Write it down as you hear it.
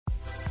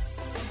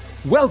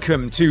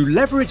Welcome to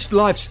Leveraged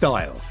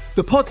Lifestyle,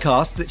 the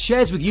podcast that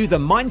shares with you the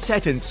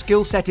mindset and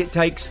skill set it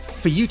takes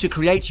for you to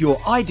create your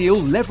ideal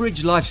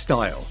leveraged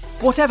lifestyle,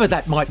 whatever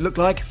that might look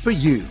like for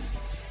you.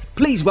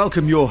 Please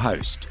welcome your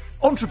host,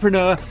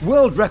 entrepreneur,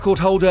 world record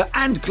holder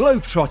and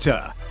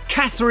globetrotter,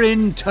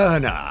 Catherine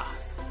Turner.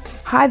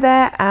 Hi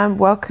there and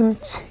welcome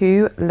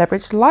to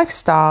Leveraged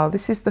Lifestyle.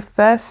 This is the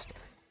first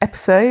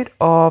episode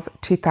of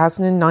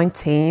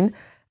 2019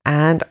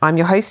 and I'm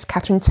your host,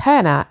 Catherine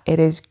Turner. It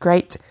is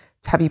great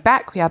to have you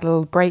back. We had a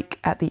little break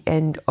at the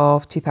end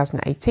of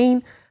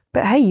 2018,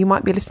 but hey, you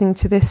might be listening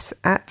to this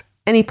at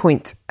any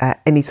point, at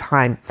any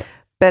time.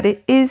 But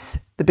it is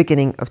the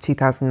beginning of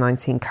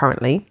 2019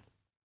 currently,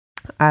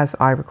 as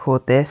I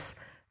record this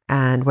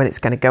and when it's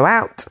going to go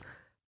out.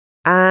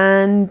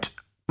 And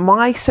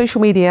my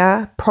social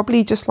media,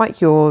 probably just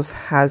like yours,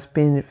 has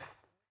been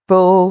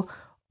full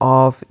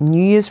of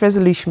New Year's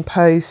resolution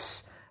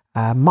posts,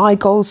 my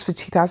goals for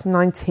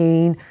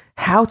 2019,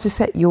 how to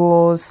set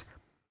yours.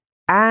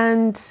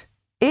 And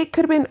it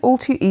could have been all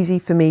too easy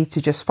for me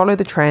to just follow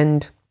the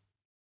trend,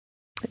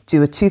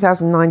 do a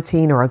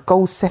 2019 or a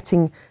goal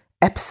setting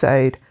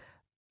episode.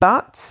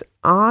 But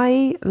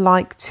I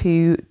like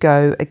to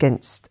go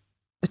against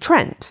the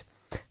trend.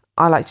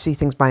 I like to do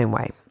things my own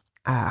way.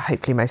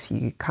 Hopefully most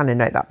of you kind of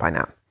know that by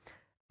now.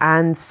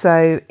 And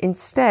so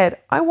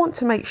instead, I want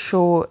to make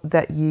sure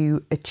that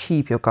you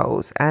achieve your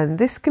goals. And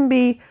this can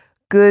be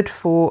good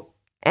for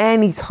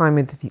any time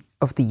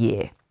of the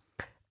year.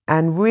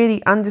 And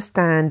really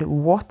understand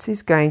what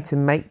is going to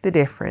make the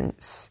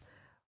difference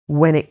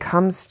when it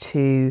comes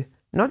to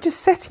not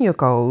just setting your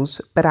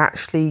goals, but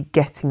actually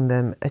getting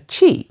them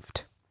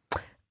achieved.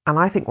 And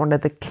I think one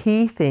of the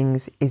key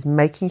things is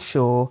making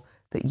sure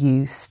that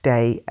you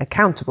stay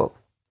accountable.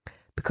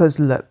 Because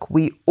look,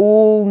 we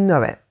all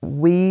know it.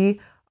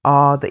 We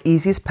are the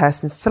easiest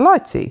persons to lie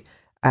to.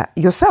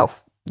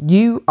 Yourself.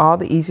 You are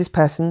the easiest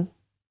person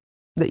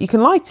that you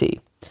can lie to.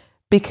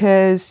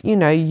 Because,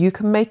 you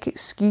can make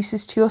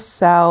excuses to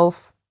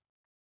yourself.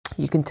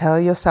 You can tell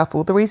yourself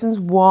all the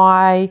reasons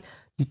why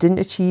you didn't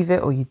achieve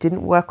it or you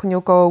didn't work on your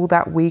goal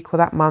that week or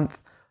that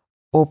month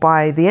or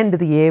by the end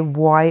of the year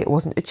why it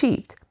wasn't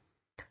achieved.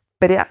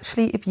 But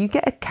if you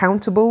get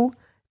accountable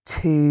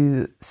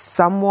to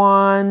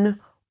someone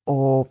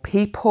or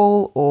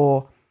people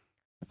or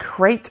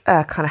create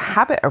a kind of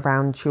habit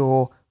around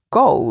your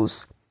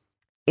goals,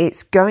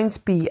 it's going to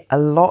be a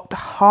lot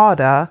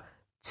harder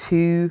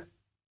to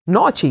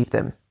not achieve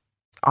them,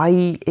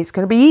 i.e. it's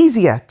going to be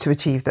easier to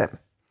achieve them.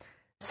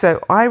 So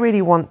I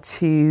really want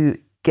to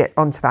get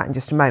onto that in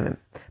just a moment.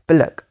 But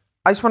look,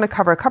 I just want to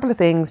cover a couple of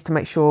things to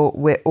make sure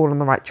we're all on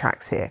the right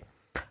tracks here.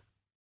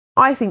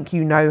 I think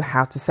you know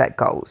how to set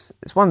goals.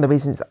 It's one of the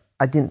reasons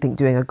I didn't think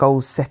doing a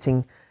goals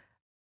setting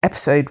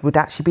episode would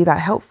actually be that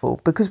helpful,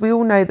 because we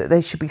all know that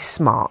they should be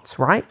SMART,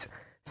 right?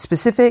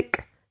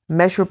 Specific,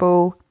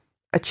 measurable,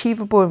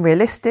 achievable and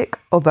realistic,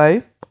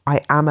 although I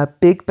am a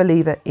big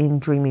believer in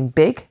dreaming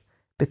big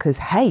because,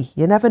 hey,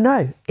 you never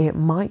know, it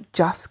might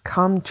just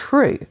come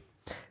true.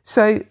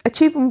 So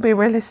achievable and be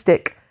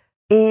realistic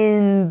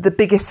in the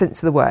biggest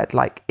sense of the word,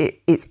 like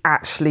it's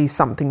actually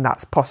something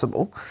that's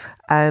possible.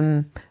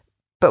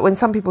 But when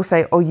some people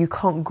say, oh, you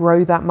can't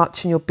grow that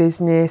much in your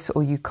business,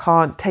 or you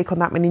can't take on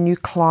that many new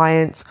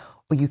clients,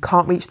 or you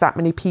can't reach that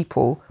many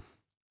people,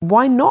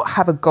 why not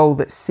have a goal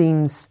that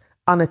seems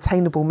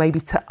unattainable maybe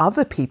to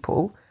other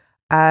people?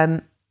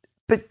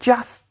 But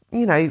just,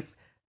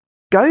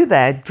 go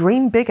there,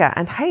 dream bigger.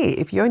 And hey,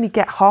 if you only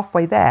get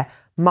halfway there,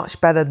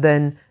 much better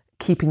than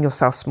keeping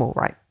yourself small,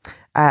 right?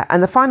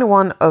 And the final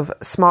one of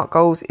SMART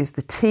goals is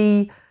the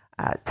T,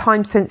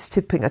 time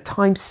sensitive, putting a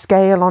time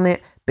scale on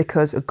it,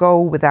 because a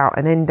goal without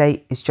an end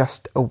date is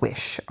just a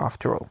wish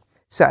after all.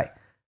 So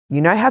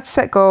you know how to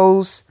set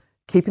goals,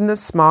 keeping them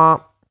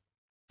SMART.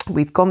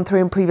 We've gone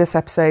through in previous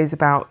episodes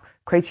about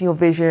creating your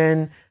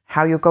vision,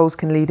 how your goals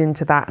can lead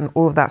into that and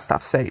all of that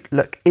stuff. So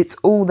look, it's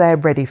all there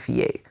ready for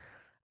you.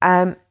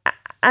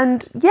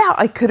 And yeah,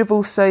 I could have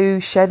also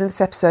shared in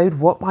this episode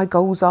what my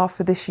goals are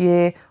for this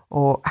year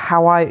or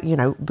how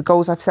the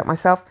goals I've set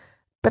myself.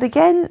 But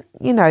again,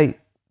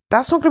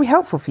 that's not going to be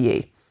helpful for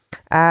you.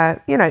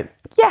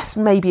 Yes,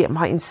 maybe it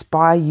might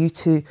inspire you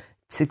to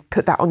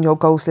put that on your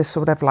goals list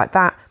or whatever like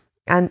that.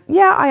 And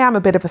yeah, I am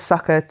a bit of a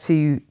sucker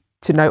to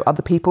know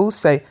other people's.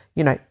 So,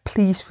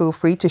 please feel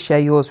free to share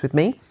yours with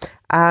me.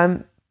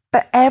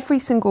 But every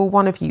single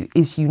one of you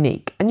is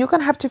unique and you're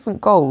going to have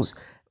different goals,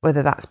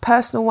 whether that's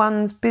personal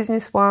ones,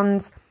 business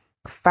ones,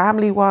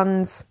 family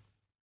ones,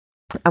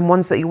 and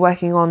ones that you're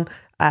working on,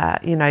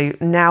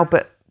 now,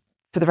 but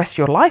for the rest of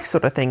your life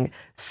sort of thing.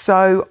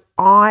 So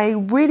I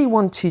really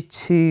wanted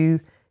to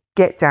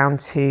get down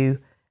to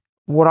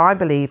what I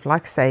believe,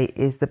 like I say,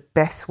 is the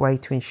best way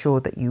to ensure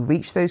that you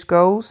reach those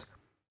goals.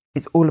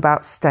 It's all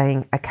about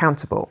staying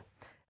accountable.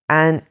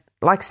 And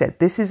like I said,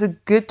 this is a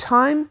good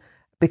time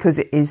because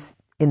it is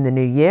in the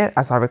new year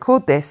as I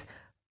record this,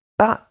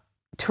 but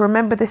to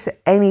remember this at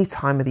any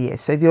time of the year.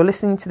 So if you're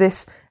listening to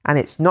this and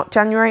it's not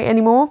January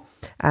anymore,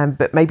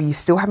 but maybe you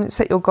still haven't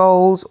set your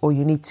goals, or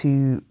you need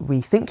to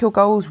rethink your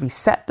goals,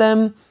 reset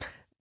them,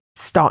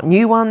 start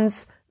new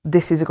ones,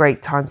 this is a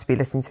great time to be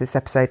listening to this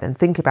episode and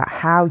think about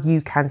how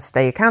you can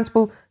stay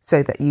accountable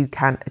so that you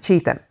can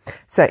achieve them.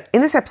 So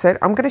in this episode,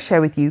 I'm going to share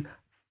with you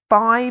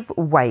 5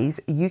 ways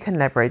you can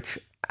leverage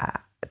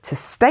to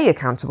stay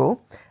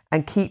accountable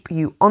and keep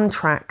you on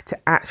track to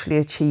actually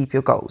achieve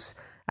your goals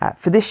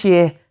for this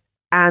year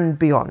and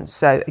beyond.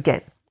 So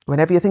again,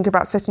 whenever you're thinking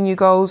about setting new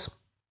goals,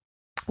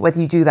 whether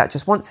you do that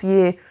just once a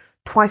year,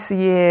 twice a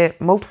year,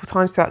 multiple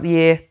times throughout the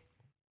year,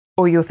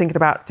 or you're thinking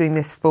about doing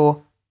this for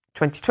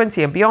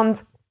 2020 and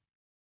beyond,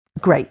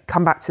 great,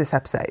 come back to this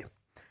episode.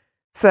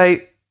 So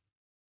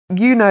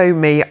you know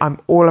me, I'm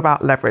all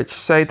about leverage.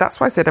 So that's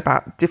why I said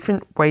about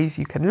different ways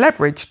you can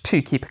leverage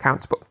to keep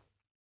accountable.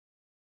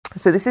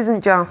 So this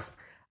isn't just,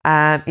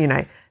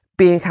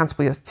 being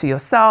accountable to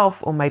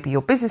yourself or maybe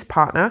your business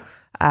partner.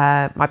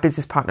 My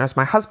business partner is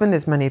my husband,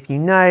 as many of you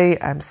know,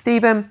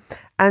 Stephen.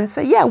 And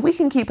so, yeah, we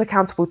can keep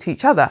accountable to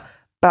each other.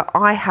 But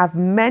I have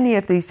many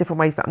of these different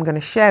ways that I'm going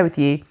to share with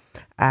you,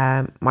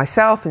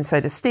 myself, and so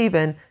does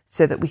Stephen,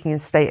 so that we can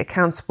stay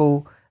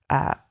accountable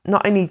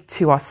not only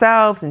to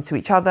ourselves and to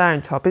each other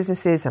and to our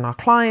businesses and our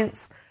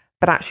clients,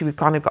 but actually we've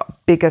kind of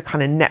got bigger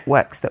kind of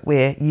networks that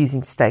we're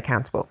using to stay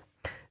accountable.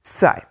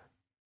 So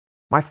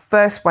my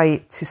first way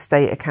to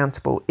stay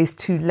accountable is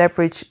to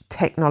leverage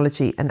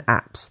technology and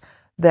apps.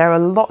 There are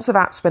lots of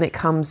apps when it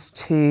comes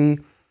to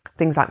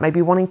things like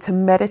maybe wanting to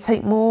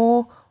meditate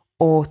more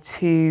or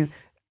to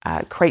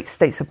create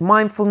states of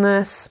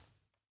mindfulness,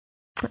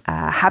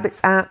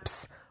 habits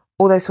apps,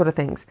 all those sort of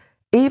things.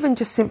 Even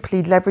just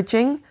simply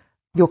leveraging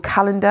your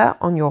calendar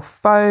on your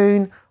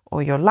phone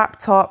or your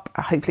laptop.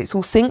 Hopefully it's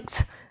all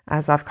synced,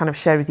 as I've kind of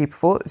shared with you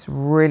before. It's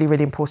really,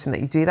 really important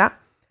that you do that.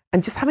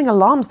 And just having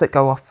alarms that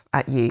go off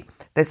at you.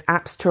 There's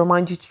apps to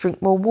remind you to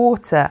drink more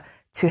water,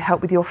 to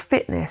help with your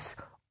fitness,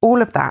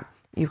 all of that.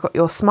 You've got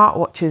your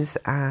smartwatches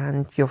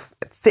and your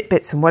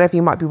Fitbits and whatever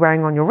you might be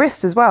wearing on your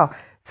wrist as well.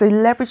 So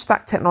leverage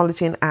that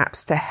technology and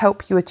apps to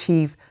help you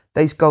achieve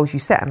those goals you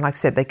set. And like I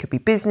said, they could be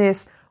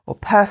business or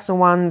personal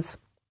ones.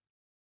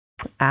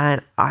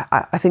 And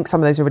I think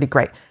some of those are really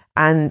great.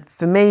 And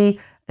for me,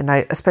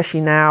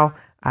 especially now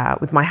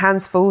with my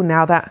hands full,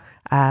 now that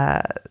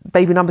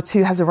baby number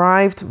 2 has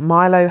arrived,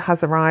 Milo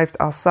has arrived,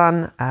 our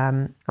son,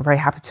 I'm very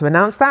happy to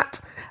announce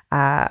that.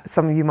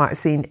 Some of you might have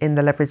seen in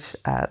the Leverage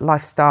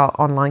Lifestyle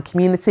online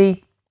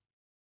community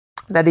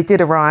that he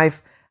did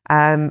arrive.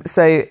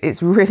 So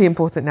it's really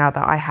important now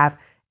that I have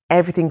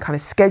everything kind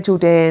of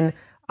scheduled in.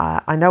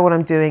 I know what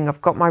I'm doing.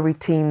 I've got my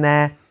routine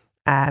there.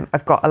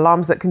 I've got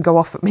alarms that can go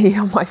off at me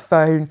on my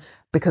phone,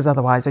 because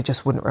otherwise I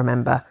just wouldn't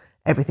remember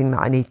everything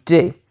that I need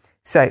to do.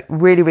 So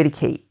really, really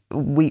key.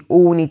 We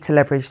all need to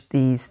leverage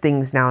these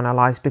things now in our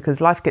lives, because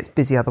life gets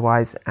busy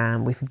otherwise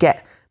and we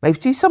forget maybe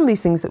to do some of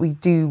these things that we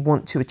do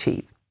want to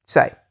achieve.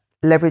 So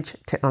leverage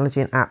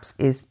technology and apps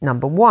is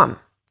number 1.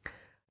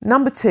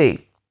 Number 2,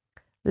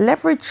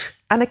 leverage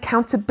an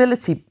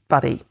accountability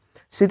buddy.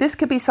 So this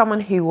could be someone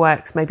who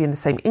works maybe in the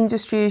same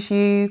industry as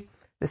you,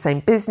 the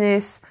same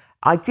business.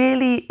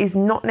 Ideally is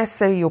not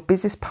necessarily your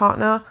business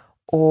partner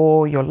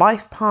or your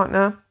life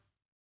partner,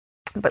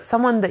 but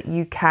someone that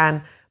you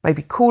can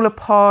maybe call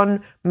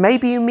upon.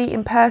 Maybe you meet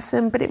in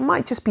person, but it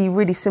might just be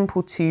really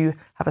simple to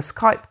have a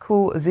Skype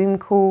call, a Zoom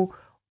call,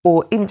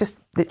 or even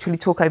just literally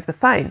talk over the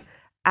phone,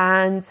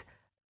 and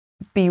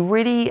be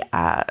really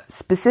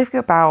specific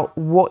about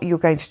what you're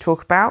going to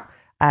talk about.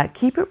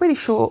 Keep it really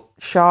short,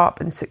 sharp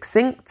and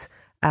succinct.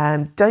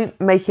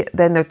 Don't make it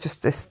then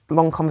just this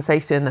long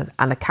conversation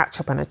and a catch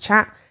up and a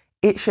chat.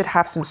 It should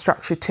have some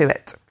structure to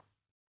it,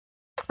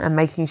 and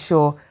making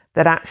sure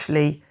that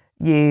actually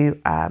you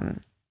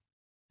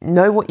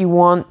know what you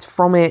want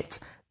from it,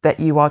 that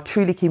you are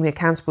truly keeping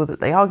accountable, that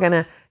they are going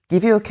to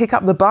give you a kick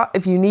up the butt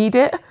if you need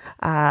it,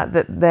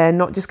 that they're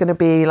not just going to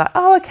be like,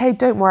 oh, okay,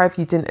 don't worry if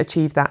you didn't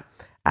achieve that.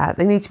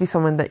 They need to be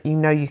someone that you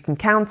know you can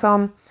count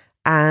on,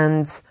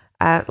 and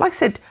like I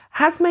said,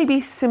 has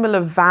maybe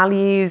similar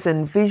values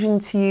and vision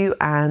to you,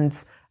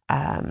 and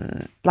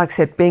like I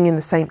said, being in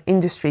the same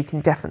industry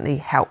can definitely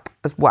help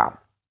as well.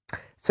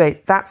 So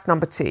that's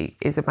number 2,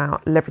 is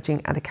about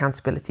leveraging an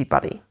accountability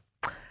buddy.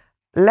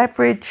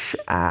 Leverage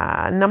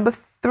number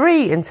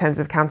 3 in terms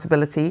of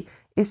accountability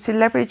is to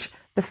leverage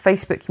the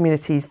Facebook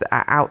communities that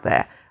are out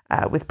there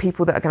with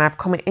people that are going to have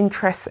common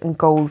interests and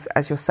goals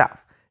as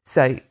yourself.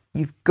 So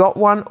you've got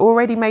one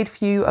already made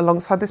for you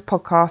alongside this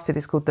podcast. It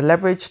is called the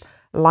Leveraged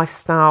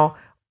Lifestyle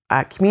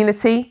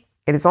Community.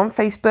 It is on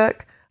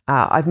Facebook.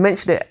 I've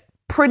mentioned it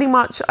pretty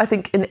much, I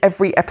think, in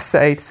every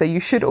episode, so you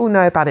should all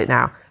know about it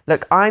now.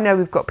 Look, I know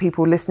we've got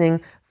people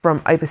listening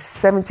from over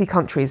 70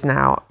 countries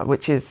now,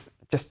 which is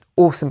just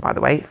awesome, by the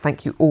way.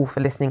 Thank you all for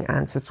listening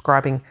and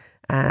subscribing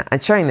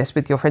and sharing this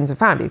with your friends and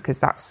family, because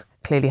that's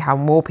clearly how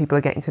more people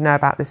are getting to know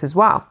about this as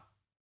well.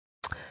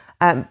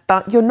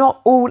 But you're not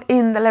all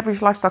in the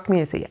Leveraged Lifestyle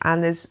community,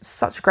 and there's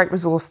such a great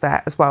resource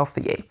there as well for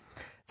you.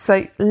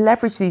 So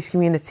leverage these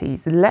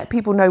communities, let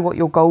people know what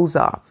your goals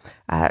are,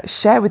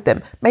 share with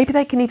them. Maybe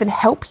they can even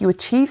help you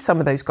achieve some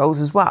of those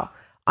goals as well.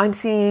 I'm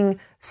seeing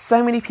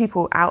so many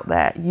people out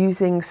there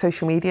using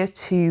social media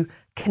to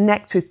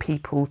connect with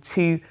people,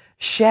 to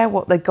share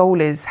what their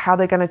goal is, how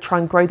they're going to try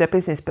and grow their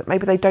business, but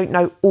maybe they don't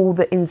know all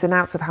the ins and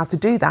outs of how to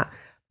do that.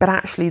 But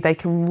actually they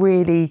can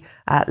really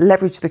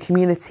leverage the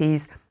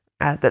communities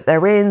that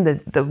they're in,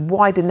 the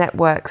wider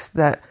networks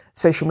that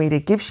social media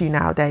gives you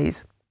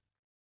nowadays.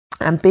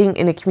 And being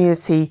in a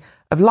community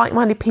of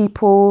like-minded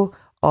people,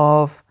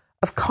 of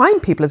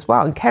kind people as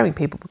well, and caring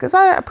people, because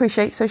I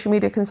appreciate social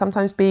media can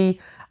sometimes be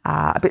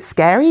a bit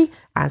scary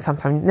and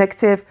sometimes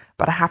negative,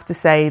 but I have to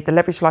say the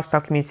Leverage Lifestyle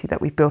community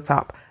that we've built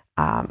up,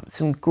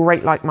 some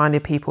great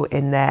like-minded people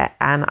in there,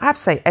 and I have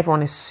to say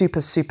everyone is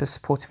super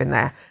supportive in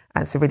there,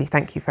 and so really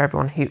thank you for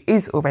everyone who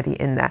is already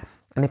in there.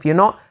 And if you're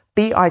not,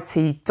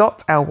 bit.ly/LLOC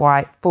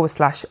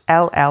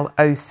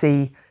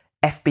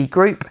FB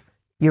group,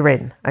 you're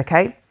in,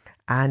 okay?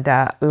 And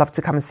love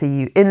to come and see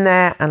you in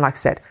there. And like I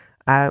said,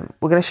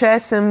 we're going to share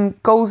some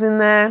goals in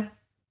there,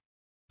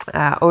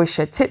 always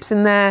share tips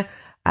in there.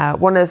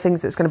 One of the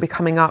things that's going to be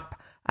coming up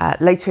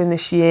later in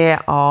this year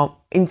are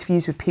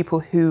interviews with people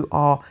who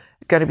are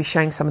going to be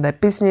sharing some of their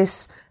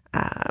business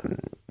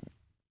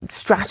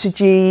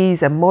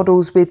strategies and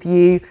models with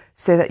you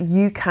so that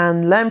you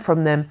can learn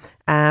from them.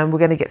 And we're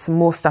going to get some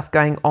more stuff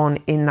going on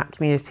in that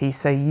community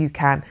so you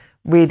can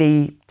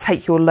really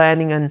take your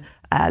learning and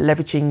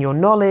leveraging your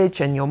knowledge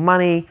and your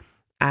money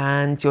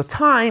and your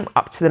time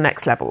up to the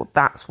next level.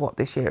 That's what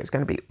this year is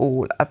going to be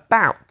all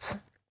about.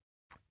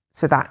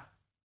 So that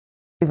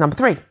is number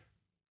 3,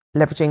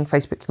 leveraging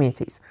Facebook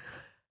communities.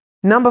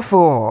 Number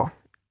 4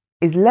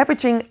 is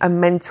leveraging a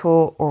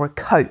mentor or a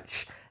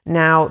coach.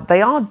 Now,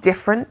 they are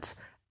different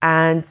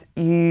and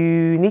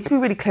you need to be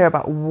really clear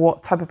about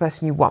what type of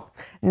person you want.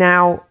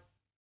 Now,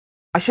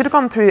 I should have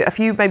gone through a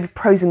few maybe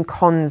pros and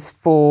cons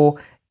for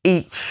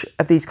each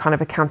of these kind of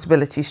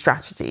accountability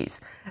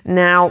strategies.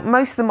 Now,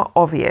 most of them are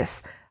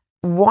obvious.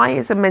 Why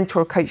is a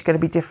mentor or coach going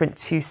to be different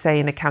to, say,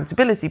 an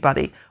accountability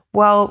buddy?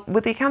 Well,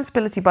 with the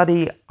accountability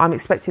buddy, I'm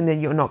expecting that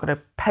you're not going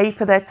to pay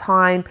for their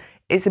time.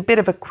 It's a bit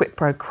of a quid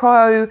pro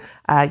quo.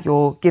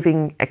 You're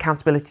giving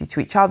accountability to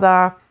each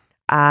other.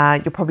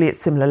 You're probably at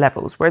similar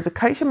levels. Whereas a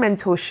coach and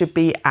mentor should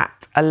be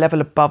at a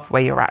level above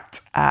where you're at,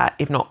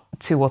 if not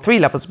 2 or 3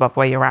 levels above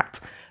where you're at.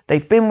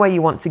 They've been where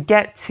you want to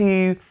get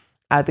to.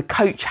 The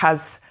coach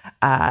is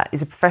a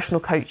professional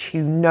coach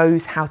who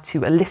knows how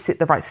to elicit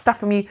the right stuff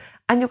from you,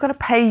 and you're going to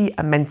pay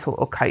a mentor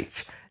or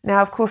coach.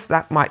 Now, of course,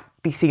 that might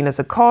be seen as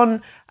a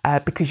con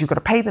because you've got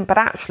to pay them, but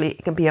actually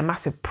it can be a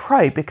massive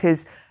pro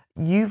because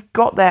you've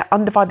got their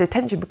undivided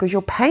attention because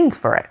you're paying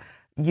for it.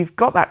 You've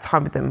got that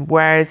time with them.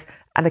 Whereas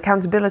an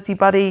accountability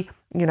buddy,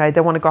 you know,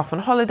 they want to go off on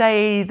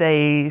holiday,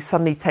 they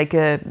suddenly take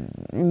a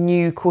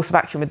new course of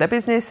action with their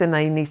business and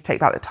they need to take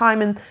back the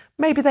time, and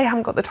maybe they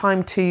haven't got the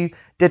time to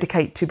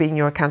dedicate to being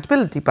your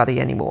accountability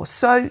buddy anymore.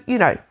 So, you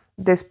know,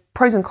 there's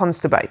pros and cons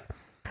to both.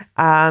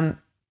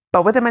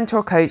 But with a mentor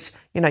or coach,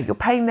 you know, you're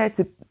paying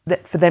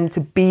for them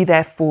to be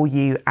there for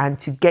you and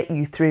to get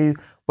you through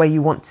where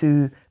you want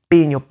to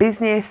be in your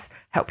business,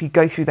 help you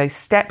go through those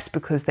steps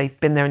because they've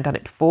been there and done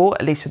it before.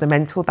 At least with a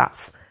mentor,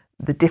 that's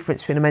the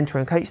difference between a mentor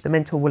and a coach. The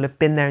mentor will have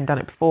been there and done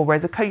it before,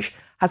 whereas a coach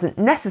hasn't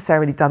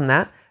necessarily done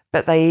that,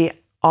 but they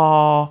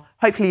are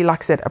hopefully,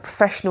 like I said, a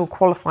professional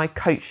qualified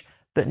coach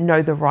that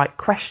know the right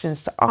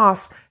questions to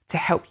ask to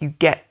help you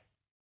get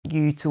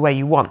you to where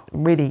you want.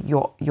 Really,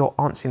 you're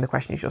answering the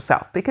questions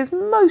yourself, because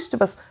most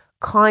of us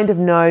kind of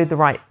know the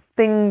right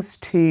things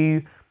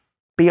to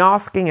be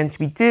asking and to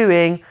be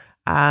doing,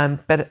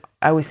 but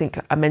I always think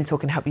a mentor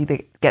can help you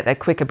get there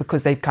quicker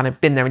because they've kind of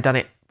been there and done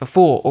it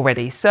before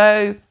already.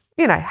 So,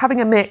 you know,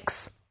 having a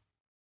mix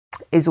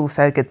is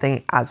also a good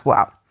thing as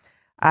well.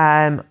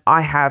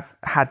 I have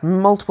had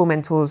multiple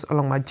mentors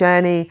along my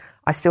journey.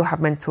 I still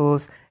have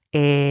mentors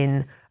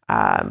in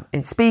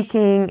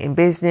speaking, in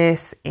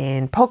business,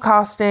 in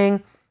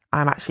podcasting.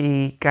 I'm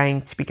actually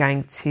going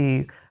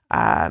to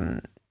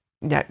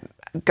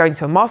going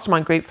to a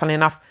mastermind group, funnily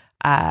enough,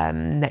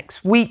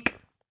 next week,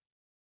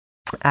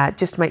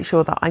 just to make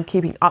sure that I'm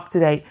keeping up to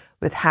date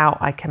with how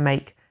I can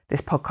make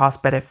this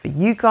podcast better for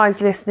you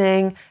guys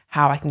listening,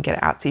 how I can get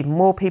it out to even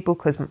more people,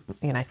 because,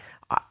 you know,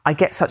 I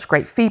get such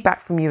great feedback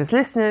from you as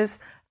listeners.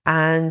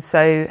 And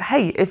so,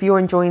 hey, if you're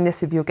enjoying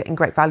this, if you're getting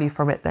great value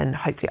from it, then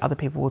hopefully other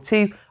people will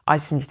too. I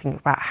just need to think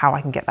about how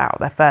I can get that out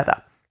there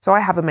further. So I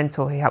have a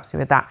mentor who helps me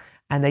with that.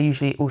 And they're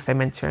usually also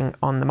mentoring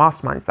on the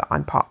masterminds that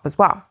I'm part of as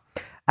well.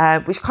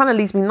 Which kind of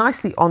leads me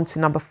nicely on to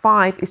number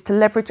 5, is to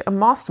leverage a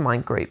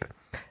mastermind group.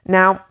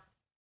 Now,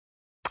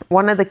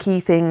 one of the key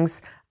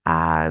things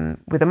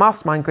with a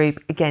mastermind group,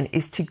 again,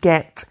 is to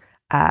get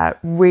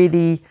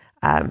really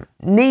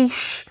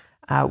niche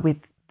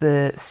with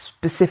the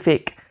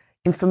specific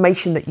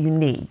information that you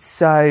need.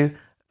 So,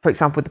 for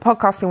example, with the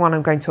podcasting one,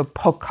 I'm going to a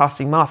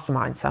podcasting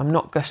mastermind. So I'm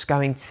not just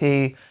going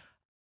to,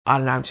 I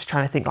don't know, I'm just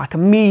trying to think like a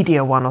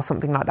media one or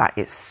something like that.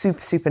 It's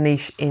super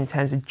niche in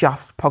terms of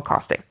just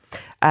podcasting.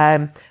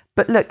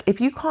 But look, if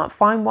you can't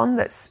find one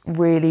that's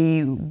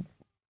really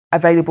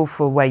available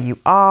for where you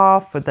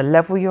are, for the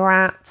level you're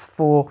at,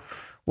 for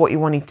what you're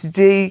wanting to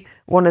do,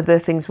 one of the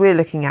things we're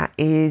looking at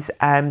is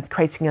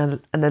creating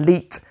an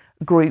elite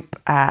group,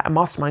 a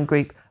mastermind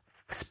group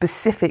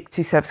specific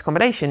to service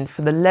accommodation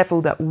for the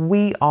level that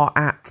we are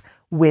at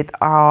with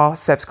our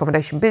service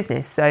accommodation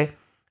business. So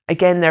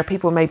again, there are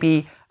people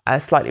maybe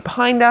slightly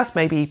behind us,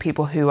 maybe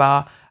people who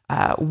are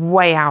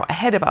way out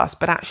ahead of us,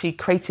 but actually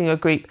creating a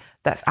group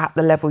that's at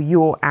the level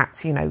you're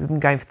at. You know, we've been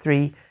going for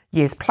 3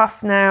 years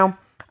plus now.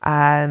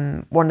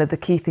 One of the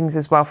key things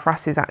as well for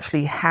us is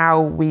actually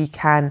how we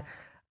can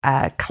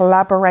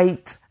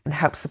collaborate and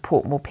help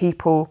support more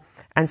people.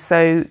 And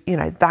so, you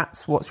know,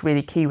 that's what's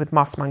really key with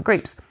mastermind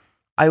groups.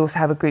 I also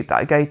have a group that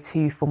I go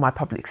to for my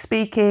public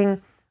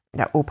speaking,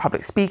 all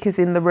public speakers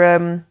in the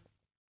room.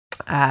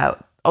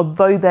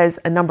 Although there's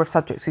a number of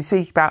subjects we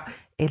speak about,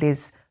 it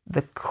is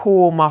the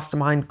core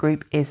mastermind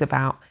group is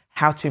about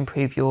how to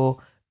improve your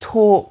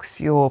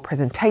talks, your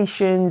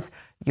presentations,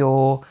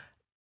 your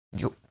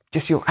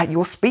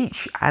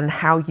speech, and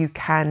how you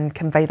can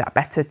convey that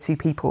better to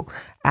people.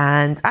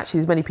 And actually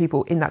there's many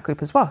people in that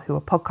group as well who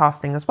are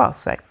podcasting as well.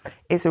 So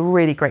it's a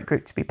really great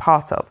group to be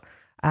part of.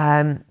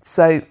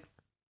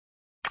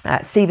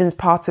 Stephen's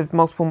part of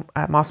multiple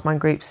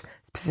mastermind groups,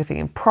 specific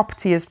in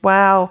property as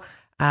well.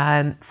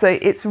 So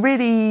it's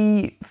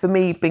really, for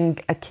me, been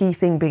a key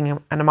thing being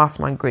in a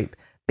mastermind group,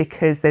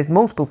 because there's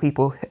multiple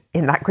people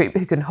in that group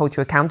who can hold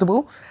you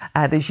accountable.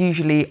 There's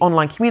usually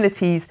online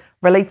communities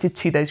related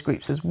to those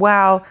groups as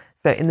well.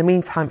 So in the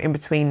meantime, in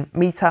between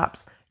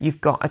meetups, you've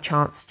got a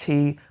chance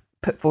to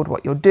put forward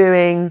what you're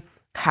doing,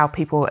 how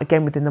people,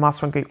 again, within the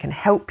mastermind group can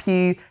help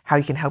you, how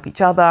you can help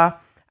each other.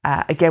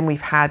 Again, we've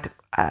had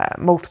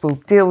multiple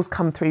deals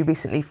come through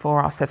recently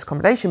for our service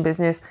accommodation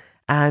business,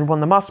 and one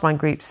of the mastermind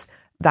groups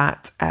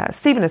that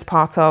Stephen is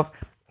part of,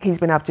 he's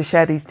been able to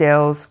share these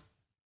deals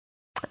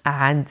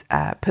and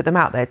put them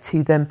out there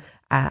to them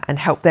and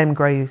help them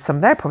grow some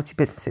of their property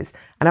businesses.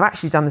 And I've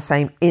actually done the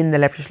same in the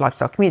Leveraged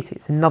Lifestyle community.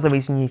 It's another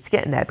reason you need to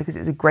get in there, because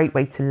it's a great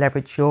way to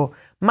leverage your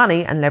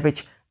money and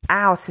leverage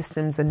our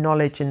systems and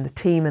knowledge and the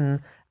team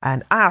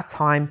and our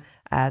time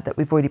that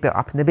we've already built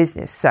up in the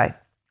business. So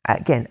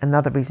again,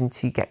 another reason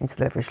to get into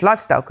the Leveraged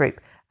Lifestyle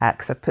group,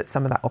 because I've put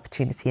some of that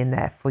opportunity in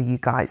there for you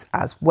guys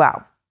as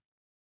well.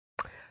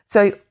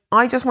 So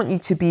I just want you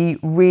to be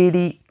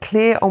really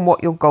clear on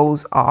what your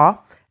goals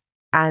are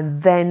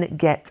and then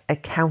get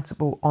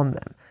accountable on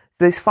them. So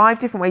there's 5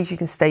 different ways you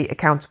can stay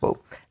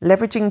accountable: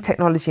 leveraging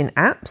technology and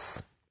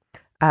apps,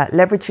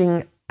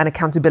 leveraging an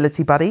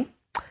accountability buddy,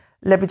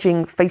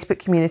 leveraging Facebook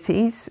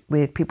communities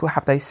with people who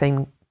have those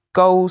same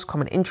goals,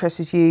 common interests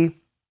as you.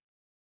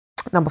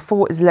 Number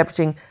 4 is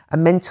leveraging a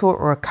mentor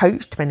or a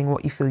coach, depending on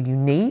what you feel you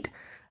need.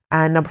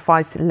 And number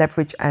 5 is to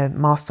leverage a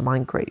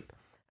mastermind group.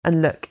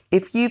 And look,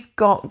 if you've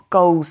got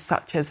goals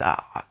such as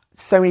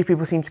so many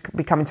people seem to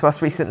be coming to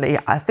us recently,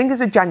 I think it's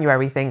a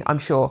January thing, I'm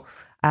sure.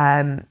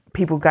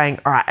 People going,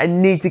 all right, I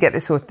need to get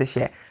this sorted this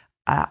year.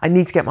 I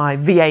need to get my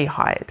VA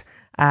hired.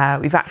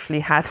 We've actually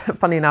had,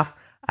 funny enough,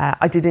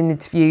 I did an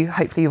interview,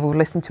 hopefully you've all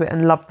listened to it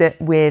and loved it,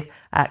 with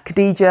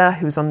Khadija,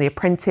 who was on The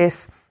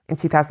Apprentice in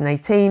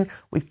 2018.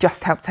 We've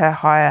just helped her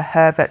hire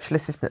her virtual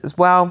assistant as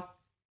well.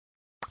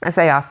 I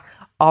say us,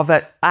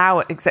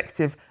 our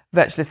executive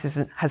virtual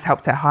assistant has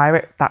helped her hire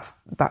it.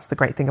 That's the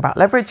great thing about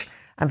Leverage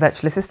and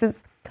virtual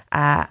assistants.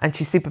 And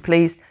she's super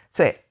pleased.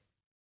 So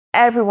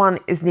everyone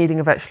is needing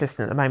a virtual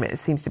assistant at the moment. It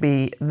seems to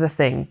be the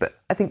thing. But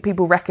I think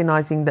people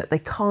recognizing that they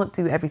can't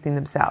do everything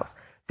themselves.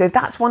 So if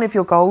that's one of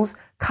your goals,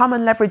 come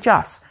and leverage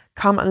us.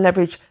 Come and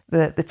leverage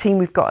the team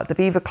we've got at the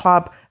Viva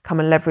Club. Come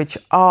and leverage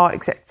our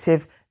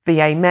executive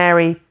VA,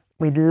 Mary.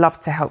 We'd love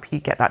to help you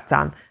get that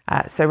done.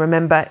 So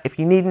remember, if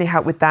you need any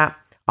help with that,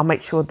 I'll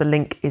make sure the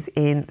link is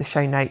in the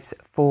show notes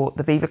for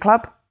the Viva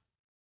Club.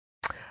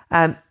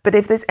 But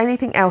if there's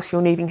anything else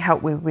you're needing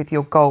help with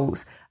your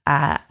goals,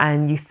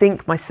 and you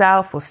think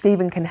myself or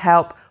Stephen can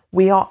help,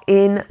 we are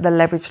in the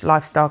Leveraged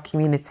Lifestyle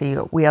community.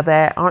 We are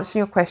there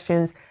answering your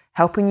questions,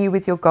 helping you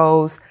with your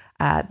goals.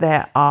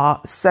 There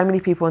are so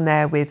many people in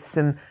there with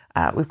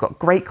we've got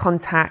great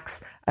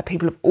contacts,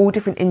 people of all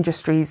different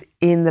industries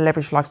in the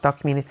Leveraged Lifestyle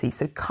community.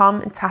 So come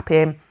and tap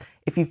in.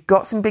 If you've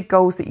got some big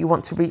goals that you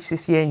want to reach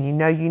this year and you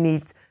know you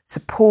need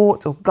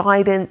support or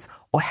guidance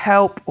or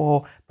help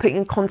or putting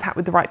in contact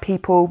with the right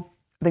people,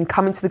 then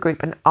come into the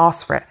group and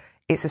ask for it.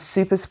 It's a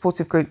super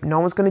supportive group.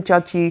 No one's going to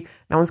judge you.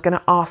 No one's going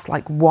to ask,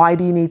 like, why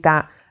do you need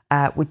that?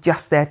 We're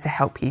just there to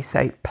help you.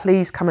 So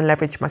please come and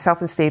leverage myself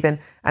and Stephen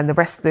and the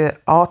rest of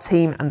our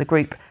team and the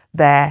group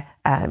there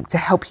to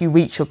help you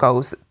reach your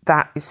goals.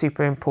 That is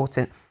super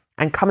important.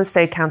 And come and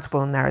stay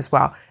accountable in there as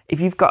well. If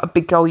you've got a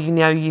big goal you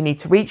know you need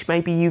to reach,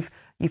 maybe you've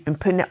been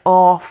putting it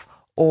off,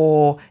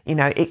 or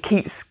it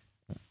keeps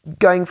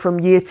going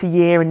from year to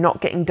year and not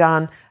getting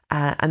done,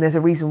 and there's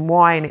a reason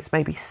why, and it's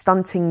maybe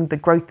stunting the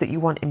growth that you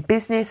want in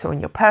business or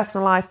in your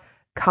personal life,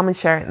 come and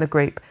share it in the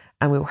group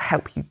and we'll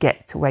help you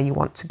get to where you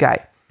want to go.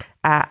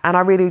 And I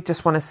really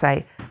just want to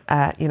say,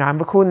 I'm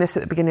recording this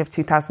at the beginning of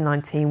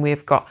 2019.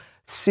 We've got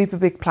super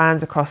big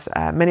plans across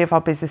many of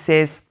our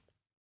businesses.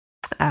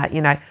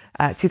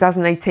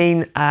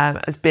 2018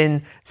 has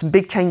been some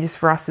big changes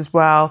for us as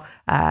well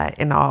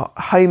in our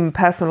home,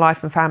 personal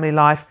life and family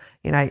life.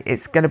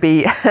 It's going to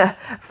be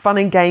fun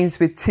and games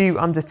with 2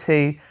 under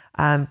 2.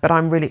 But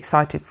I'm really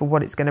excited for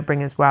what it's going to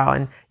bring as well.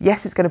 And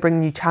yes, it's going to bring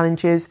new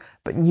challenges,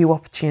 but new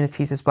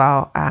opportunities as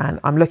well. And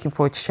I'm looking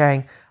forward to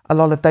sharing a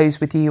lot of those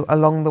with you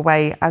along the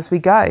way as we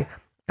go.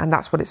 And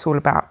that's what it's all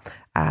about.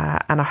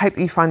 And I hope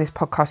that you find this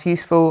podcast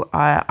useful.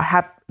 I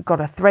have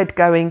got a thread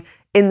going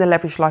in the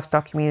Leveraged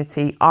Lifestyle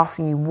community,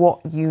 asking you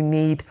what you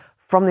need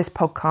from this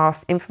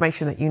podcast,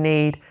 information that you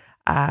need.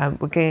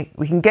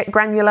 We can get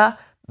granular.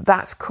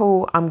 That's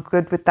cool. I'm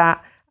good with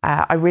that.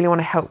 I really want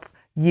to help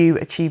you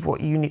achieve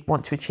what you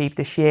want to achieve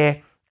this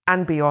year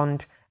and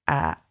beyond.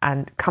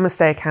 And come and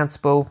stay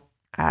accountable.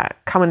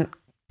 Come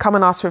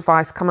and ask for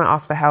advice. Come and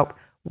ask for help.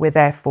 We're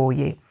there for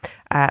you.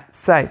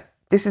 So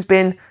this has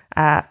been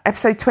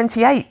episode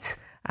 28.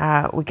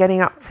 We're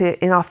getting up to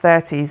in our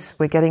 30s.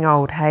 We're getting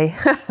old, hey?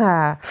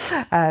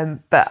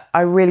 But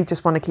I really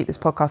just want to keep this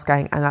podcast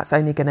going, and that's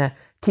only going to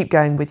keep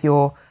going with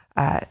your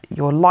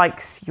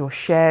likes, your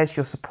shares,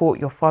 your support,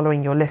 your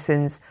following, your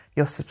listens,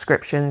 your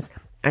subscriptions,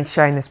 and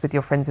sharing this with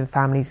your friends and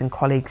families and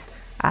colleagues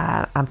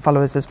and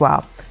followers as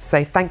well.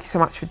 So thank you so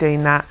much for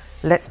doing that.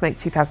 Let's make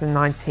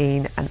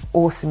 2019 an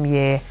awesome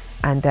year,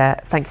 and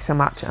thank you so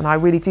much. And I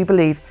really do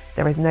believe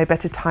there is no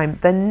better time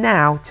than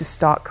now to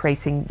start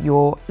creating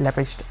your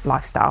leveraged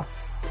lifestyle.